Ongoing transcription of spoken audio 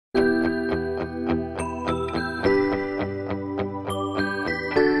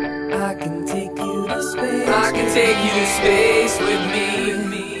take you to space with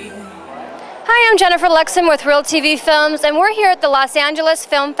me. Hi, I'm Jennifer Lexham with Real TV Films, and we're here at the Los Angeles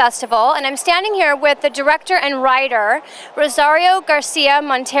Film Festival, and I'm standing here with the director and writer, Rosario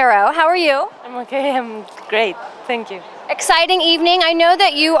Garcia-Montero. How are you? I'm okay, I'm great, thank you. Exciting evening. I know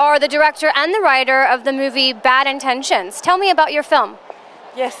that you are the director and the writer of the movie Bad Intentions. Tell me about your film.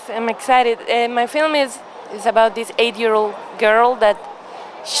 Yes, I'm excited. My film is about this 8-year-old girl that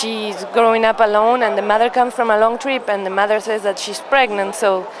she's growing up alone, and the mother comes from a long trip, and the mother says that she's pregnant,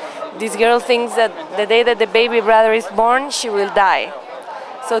 so this girl thinks that the day that the baby brother is born, she will die.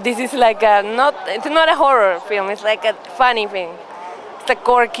 So this is like it's not a horror film, it's like a funny thing. It's a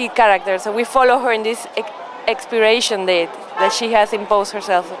quirky character, so we follow her in this expiration date that she has imposed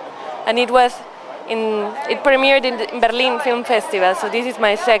herself. And it premiered in Berlin Film Festival, so this is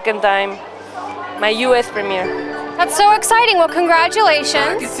my second time, my US premiere. That's so exciting. Well, congratulations.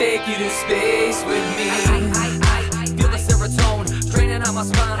 I can take you to space with me. Feel the serotonin draining out my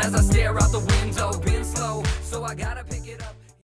spine as I stare out the window. Been slow, so I gotta pick it up.